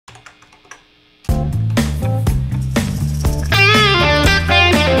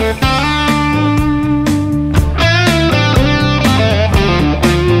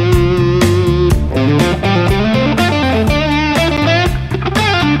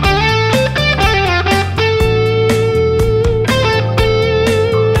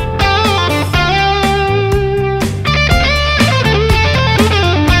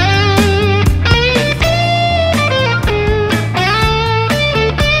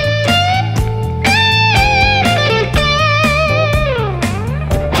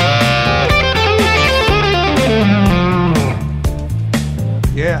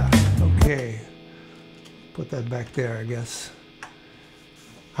that back there, I guess.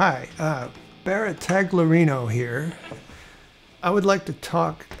 Hi, Barrett Taglarino here. I would like to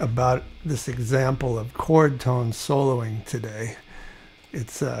talk about this example of chord-tone soloing today.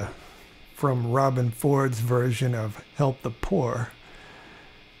 It's from Robben Ford's version of Help the Poor.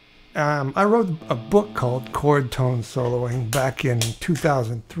 I wrote a book called Chord-Tone Soloing back in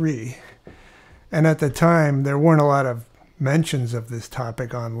 2003. And at the time, there weren't a lot of mentions of this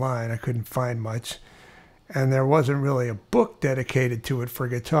topic online. I couldn't find much. And there wasn't really a book dedicated to it for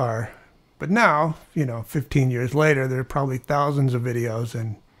guitar. But now, 15 years later, there are probably thousands of videos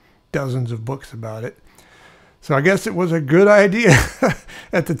and dozens of books about it. So I guess it was a good idea.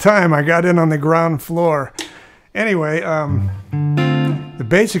 At the time, I got in on the ground floor. Anyway, the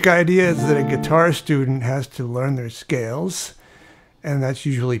basic idea is that a guitar student has to learn their scales, and that's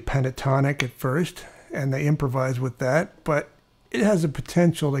usually pentatonic at first, and they improvise with that, but it has a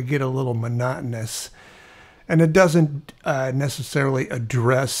potential to get a little monotonous, and it doesn't necessarily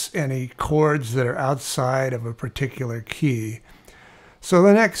address any chords that are outside of a particular key. So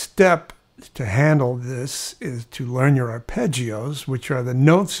the next step to handle this is to learn your arpeggios, which are the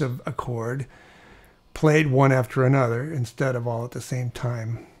notes of a chord, played one after another instead of all at the same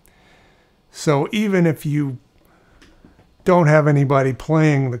time. So even if you don't have anybody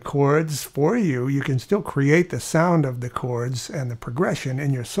playing the chords for you, you can still create the sound of the chords and the progression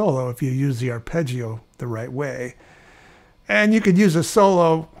in your solo if you use the arpeggio the right way. And you could use a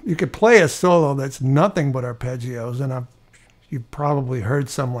solo, you could play a solo that's nothing but arpeggios, and you've probably heard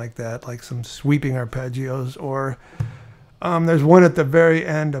some like that, like some sweeping arpeggios, or there's one at the very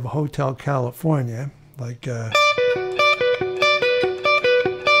end of Hotel California, like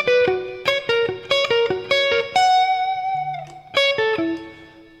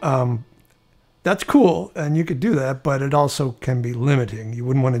that's cool, and you could do that, but it also can be limiting. You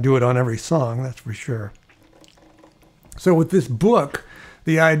wouldn't want to do it on every song, that's for sure. So with this book,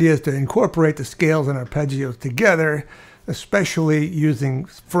 the idea is to incorporate the scales and arpeggios together, especially using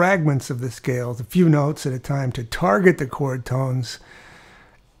fragments of the scales, a few notes at a time, to target the chord tones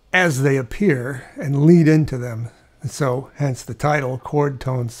as they appear and lead into them. And so, hence the title,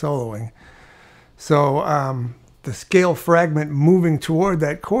 Chord-Tone Soloing. So the scale fragment moving toward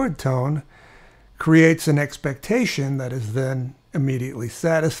that chord tone creates an expectation that is then immediately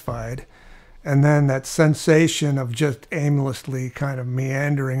satisfied. And then that sensation of just aimlessly kind of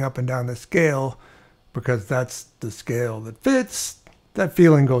meandering up and down the scale, because that's the scale that fits, that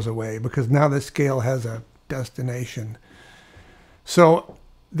feeling goes away because now the scale has a destination. So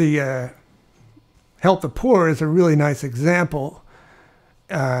the Help the Poor is a really nice example.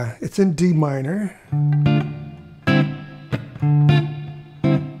 It's in D minor.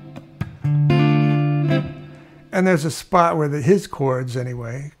 And there's a spot where his chords,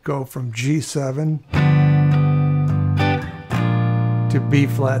 anyway, go from G7 to B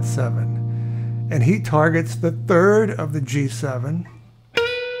flat 7. And he targets the third of the G7.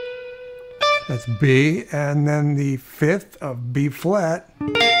 That's B. And then the fifth of B flat.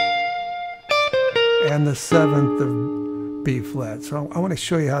 And the seventh of B flat. So I want to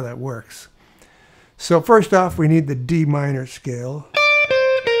show you how that works. So first off, we need the D minor scale.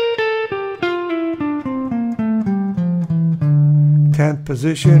 10th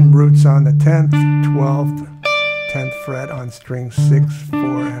position, roots on the 10th, 12th, 10th fret on string 6, 4,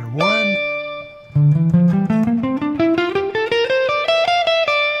 and 1.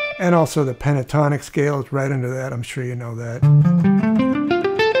 And also the pentatonic scale is right under that. I'm sure you know that.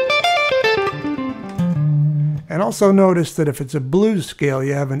 And also notice that if it's a blues scale,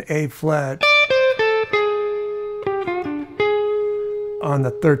 you have an A flat on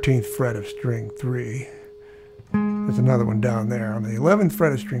the 13th fret of string 3. There's another one down there on the 11th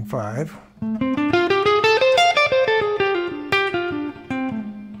fret of string 5.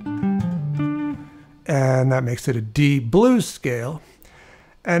 And that makes it a D blues scale.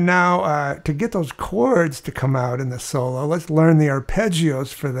 And now to get those chords to come out in the solo, let's learn the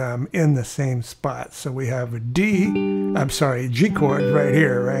arpeggios for them in the same spot. So we have a G chord right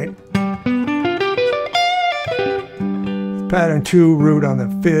here, right? Pattern 2, root on the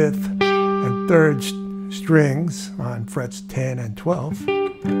 5th and 3rd strings on frets 10 and 12.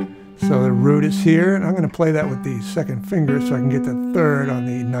 So the root is here, and I'm going to play that with the 2nd finger so I can get the 3rd on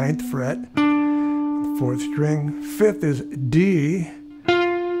the 9th fret, the 4th string. 5th is D,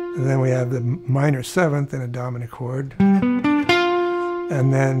 and then we have the minor 7th in a dominant chord.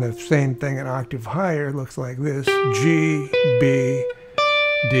 And then the same thing an octave higher looks like this: G, B,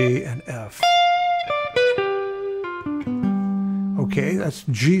 D, and F. Okay, that's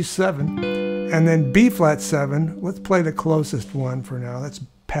G7. And then B flat 7, let's play the closest one for now. That's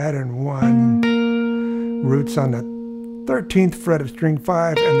pattern 1. roots on the 13th fret of string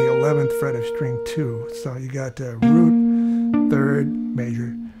 5 and the 11th fret of string 2. So you got root, 3rd,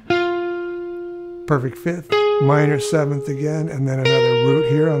 major, perfect 5th, minor 7th again, and then another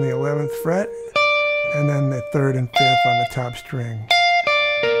root here on the 11th fret, and then the 3rd and 5th on the top string.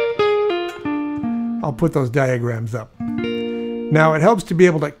 I'll put those diagrams up. Now it helps to be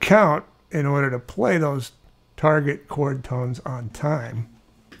able to count in order to play those target chord tones on time.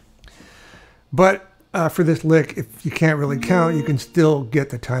 But for this lick, if you can't really count, you can still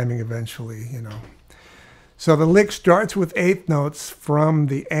get the timing eventually, you know. So the lick starts with 8th notes from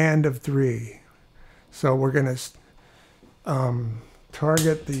the and of 3. So we're going to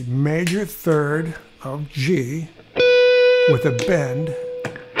target the major 3rd of G with a bend.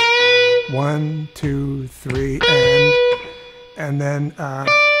 1, 2, 3, and then on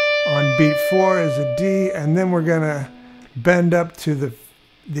beat 4 is a D, and then we're going to bend up to the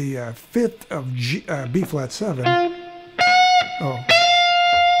 5th of G, B flat 7. Oh.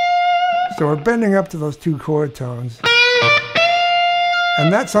 So we're bending up to those two chord tones.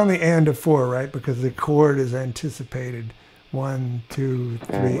 And that's on the and of 4, right? Because the chord is anticipated. 1, 2,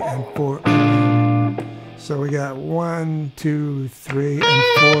 3, and 4. So we got 1, 2, 3, and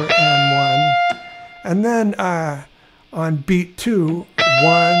 4, and 1. And then on beat 2, 1,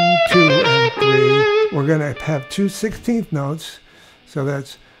 2, and 3, we're going to have two 16th notes. So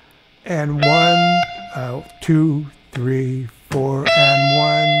that's and 1, 2, 3, 4, and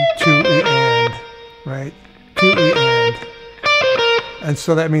 1, 2, E, and, right? 2, E, and. And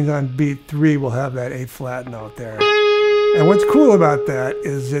so that means on beat 3, we'll have that A flat note there. And what's cool about that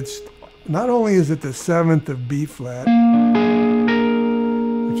is it's not only is it the 7th of B flat,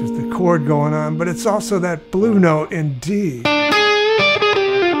 which is the chord going on, but it's also that blue note in D.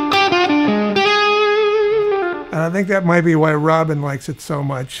 And I think that might be why Robben likes it so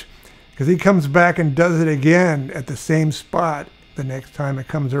much, because he comes back and does it again at the same spot the next time it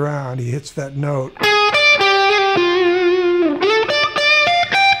comes around. He hits that note.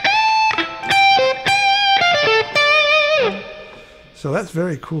 So that's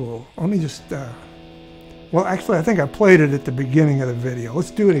very cool. Let me just, well, actually, I think I played it at the beginning of the video.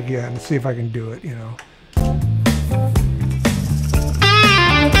 Let's do it again and see if I can do it, you know. Coming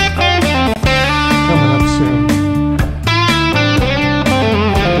up soon.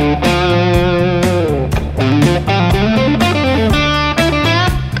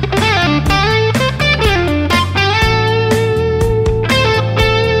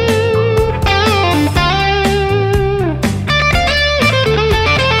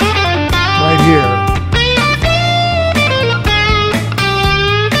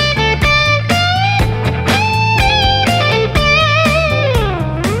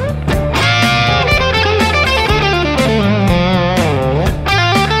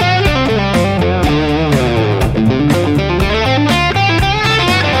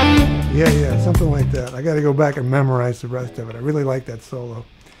 I got to go back and memorize the rest of it. I really like that solo.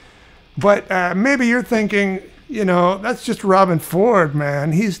 But maybe you're thinking, you know, that's just Robben Ford,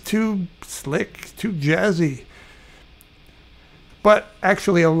 man. He's too slick, too jazzy. But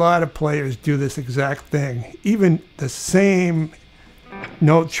actually, a lot of players do this exact thing. Even the same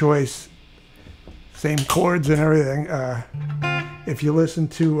note choice, same chords and everything. If you listen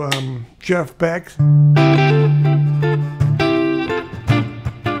to Jeff Beck,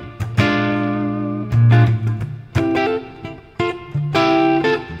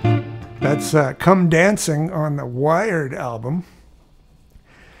 that's Come Dancing on the Wired album.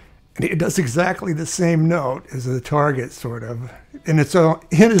 And it does exactly the same note as the target, sort of, in his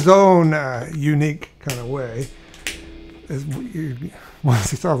own unique kind of way.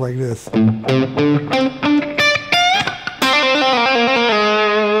 It sounds like this.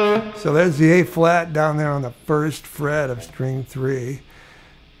 So there's the A flat down there on the 1st fret of string 3.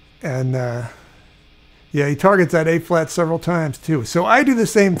 And yeah, he targets that A flat several times too. So I do the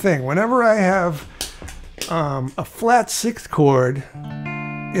same thing. Whenever I have a flat 6th chord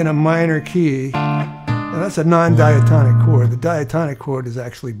in a minor key, and that's a non-diatonic chord. The diatonic chord is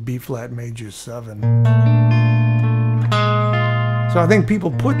actually B flat major 7. So I think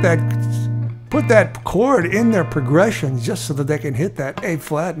people put that chord in their progressions just so that they can hit that A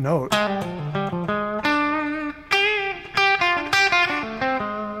flat note.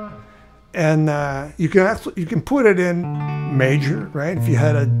 And you can put it in major, right? If you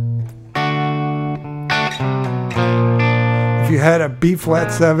had a B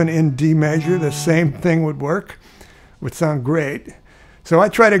flat 7 in D major, the same thing would work. Would sound great. So I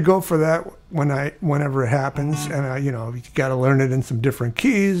try to go for that whenever it happens, and you know, you got to learn it in some different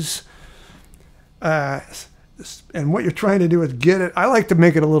keys. And what you're trying to do is get it. I like to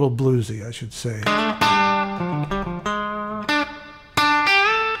make it a little bluesy, I should say.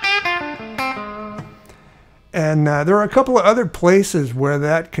 And there are a couple of other places where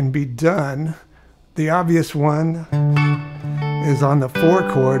that can be done. The obvious one is on the 4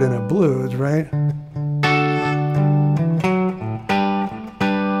 chord in a blues, right?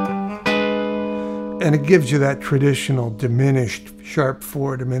 And it gives you that traditional diminished, sharp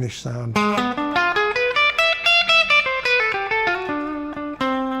 4 diminished sound.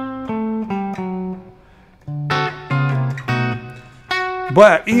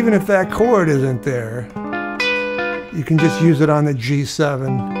 But even if that chord isn't there, you can just use it on the G7.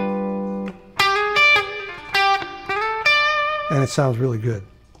 And it sounds really good.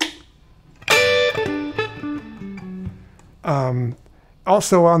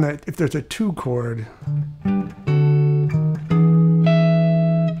 Also on the, if there's a 2 chord,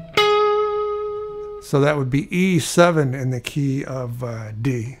 so that would be E7 in the key of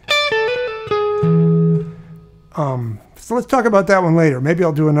D. So let's talk about that one later. Maybe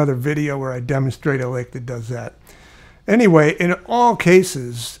I'll do another video where I demonstrate a lick that does that. Anyway, in all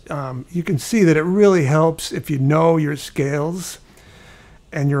cases, you can see that it really helps if you know your scales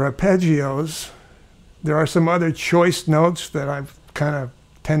and your arpeggios. There are some other choice notes that I kind of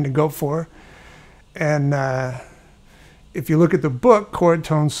tend to go for. And if you look at the book,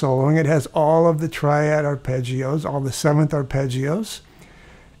 Chord-Tone Soloing, it has all of the triad arpeggios, all the 7th arpeggios,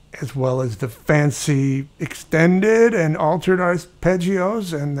 as well as the fancy extended and altered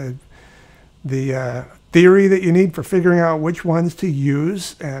arpeggios and the theory that you need for figuring out which ones to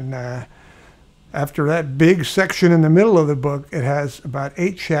use. And after that big section in the middle of the book, it has about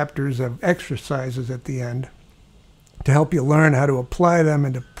 8 chapters of exercises at the end to help you learn how to apply them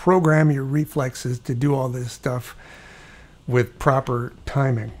and to program your reflexes to do all this stuff with proper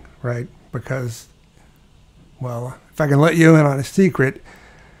timing, right? Because, well, if I can let you in on a secret,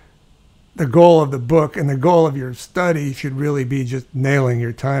 the goal of the book and the goal of your study should really be just nailing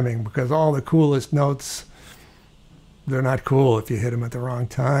your timing, because all the coolest notes, they're not cool if you hit them at the wrong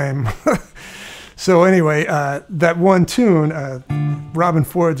time. So anyway, that one tune, Robben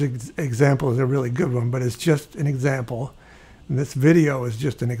Ford's example is a really good one, but it's just an example. And this video is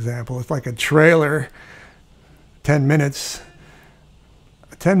just an example. It's like a trailer, 10 minutes,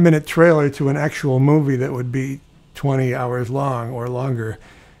 a 10-minute trailer to an actual movie that would be 20 hours long or longer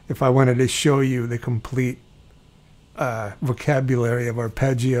if I wanted to show you the complete vocabulary of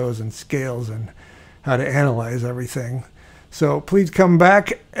arpeggios and scales and how to analyze everything. So please come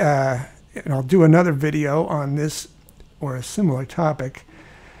back and I'll do another video on this or a similar topic.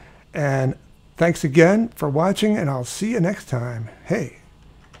 And thanks again for watching, and I'll see you next time. Hey,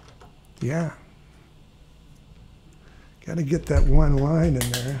 yeah, gotta get that one line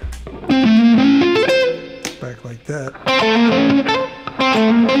in there. Back like that.